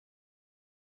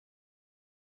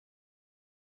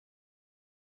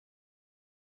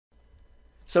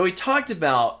So we talked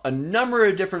about a number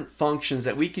of different functions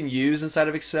that we can use inside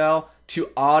of Excel to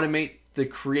automate the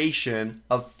creation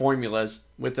of formulas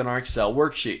within our Excel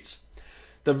worksheets.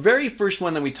 The very first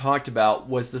one that we talked about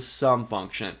was the sum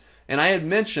function. And I had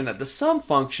mentioned that the sum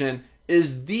function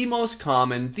is the most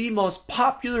common, the most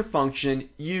popular function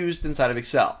used inside of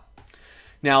Excel.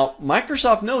 Now,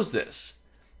 Microsoft knows this.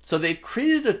 So they've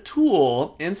created a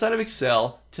tool inside of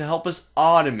Excel to help us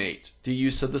automate the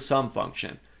use of the sum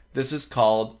function. This is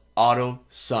called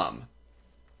autosum.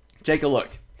 Take a look.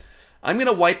 I'm going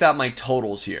to wipe out my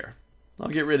totals here. I'll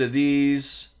get rid of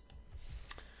these.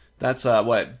 That's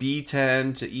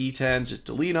B10 to E10, just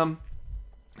delete them.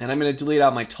 And I'm going to delete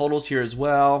out my totals here as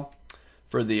well.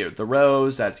 For the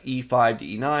rows, that's E5 to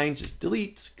E9, just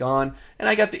delete, gone. And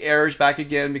I got the errors back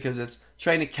again because it's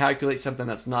trying to calculate something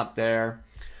that's not there.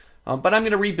 But I'm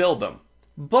going to rebuild them.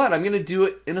 But I'm going to do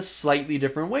it in a slightly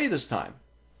different way this time.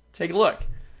 Take a look.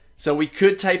 So we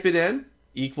could type it in,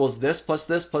 equals this plus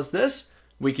this plus this.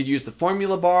 We could use the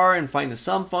formula bar and find the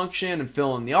sum function and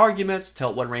fill in the arguments,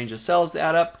 tell it what range of cells to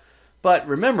add up. But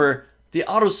remember, the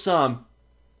autosum,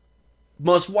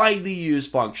 most widely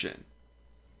used function.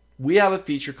 We have a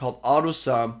feature called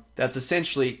autosum that's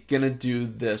essentially going to do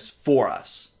this for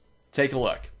us. Take a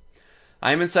look.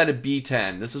 I'm inside of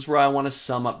B10. This is where I want to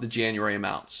sum up the January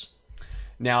amounts.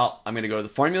 Now, I'm going to go to the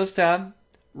Formulas tab.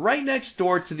 Right next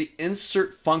door to the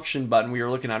Insert Function button we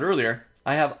were looking at earlier,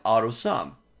 I have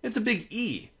autosum. It's a big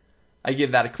E. I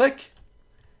give that a click,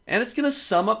 and it's going to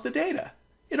sum up the data.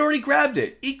 It already grabbed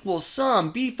it. Equals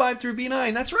sum B5 through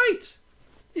B9. That's right.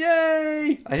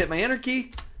 Yay! I hit my Enter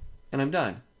key, and I'm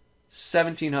done.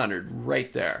 1700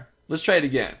 right there. Let's try it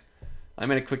again. I'm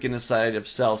going to click inside of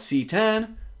cell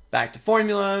C10, back to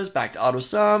Formulas, back to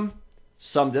autosum,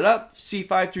 summed it up,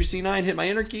 C5 through C9, hit my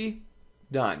Enter key,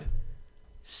 done.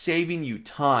 Saving you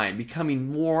time,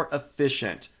 becoming more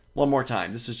efficient. One more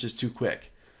time, this is just too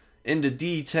quick. Into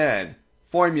D10,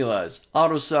 Formulas,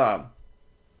 autosum,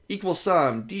 equals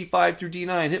sum, D5 through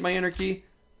D9, hit my Enter key,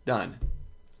 done.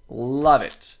 Love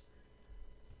it.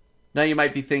 Now you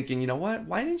might be thinking, you know what?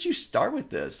 Why didn't you start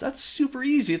with this? That's super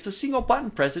easy. It's a single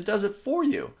button press. It does it for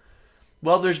you.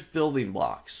 Well, there's building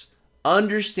blocks.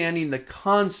 Understanding the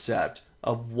concept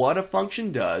of what a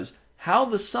function does, how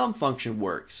the sum function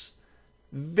works.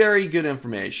 Very good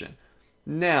information.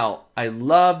 Now, I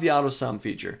love the autosum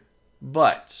feature,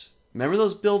 but remember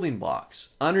those building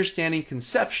blocks. Understanding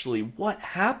conceptually what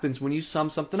happens when you sum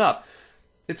something up.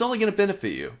 It's only going to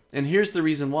benefit you. And here's the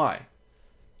reason why.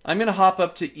 I'm going to hop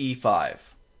up to E5.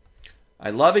 I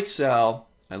love Excel.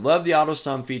 I love the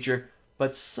autosum feature,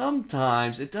 but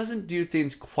sometimes it doesn't do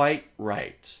things quite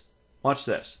right. Watch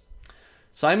this.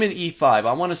 So I'm in E5.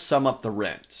 I want to sum up the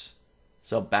rent.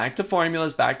 So back to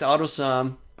Formulas, back to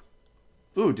autosum.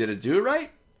 Ooh, did it do it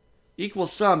right?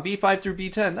 Equals sum B5 through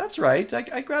B10. That's right.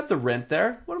 I grabbed the rent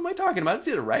there. What am I talking about? I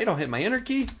did it right. I'll hit my Enter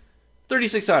key.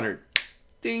 3600.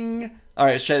 Ding. All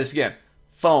right, let's try this again.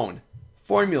 Phone.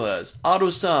 Formulas,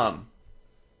 autosum,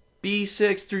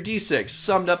 B6 through D6,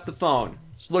 summed up the phone.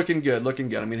 It's looking good, looking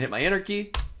good. I'm going to hit my Enter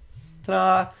key.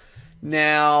 Ta-da.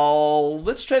 Now,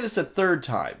 let's try this a third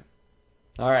time.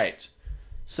 All right.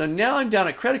 So now I'm down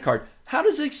at credit card. How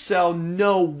does Excel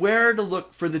know where to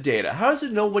look for the data? How does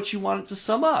it know what you want it to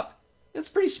sum up? It's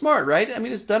pretty smart, right? I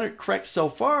mean, it's done it correct so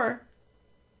far.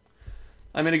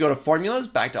 I'm going to go to Formulas,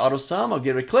 back to autosum. I'll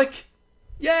give it a click.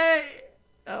 Yay!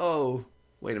 Oh,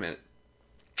 wait a minute.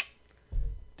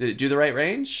 Did it do the right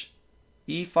range?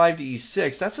 E5 to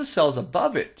E6, that's the cells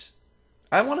above it.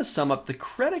 I want to sum up the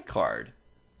credit card.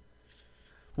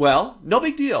 Well, no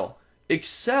big deal.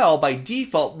 Excel by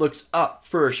default looks up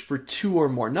first for 2 or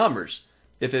more numbers.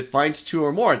 If it finds 2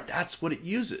 or more, that's what it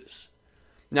uses.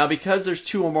 Now because there's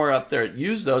 2 or more up there, it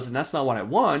uses those, and that's not what I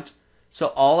want. So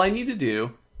all I need to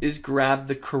do is grab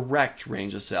the correct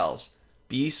range of cells,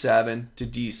 B7 to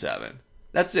D7.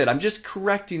 That's it. I'm just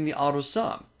correcting the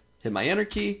autosum. Hit my Enter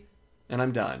key, and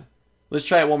I'm done. Let's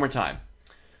try it one more time.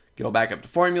 Go back up to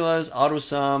Formulas,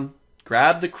 autosum,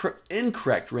 grab the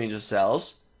incorrect range of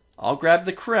cells. I'll grab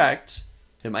the correct,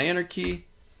 hit my Enter key.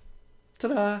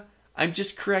 Ta-da! I'm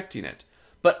just correcting it.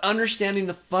 But understanding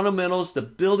the fundamentals, the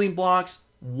building blocks,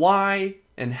 why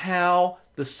and how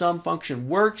the sum function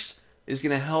works is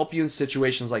going to help you in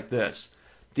situations like this.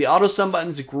 The autosum button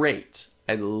is great.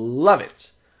 I love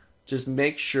it. Just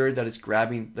make sure that it's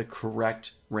grabbing the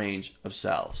correct range of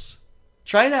cells.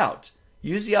 Try it out.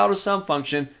 Use the autosum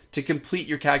function to complete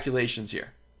your calculations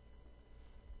here.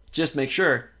 Just make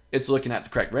sure it's looking at the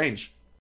correct range.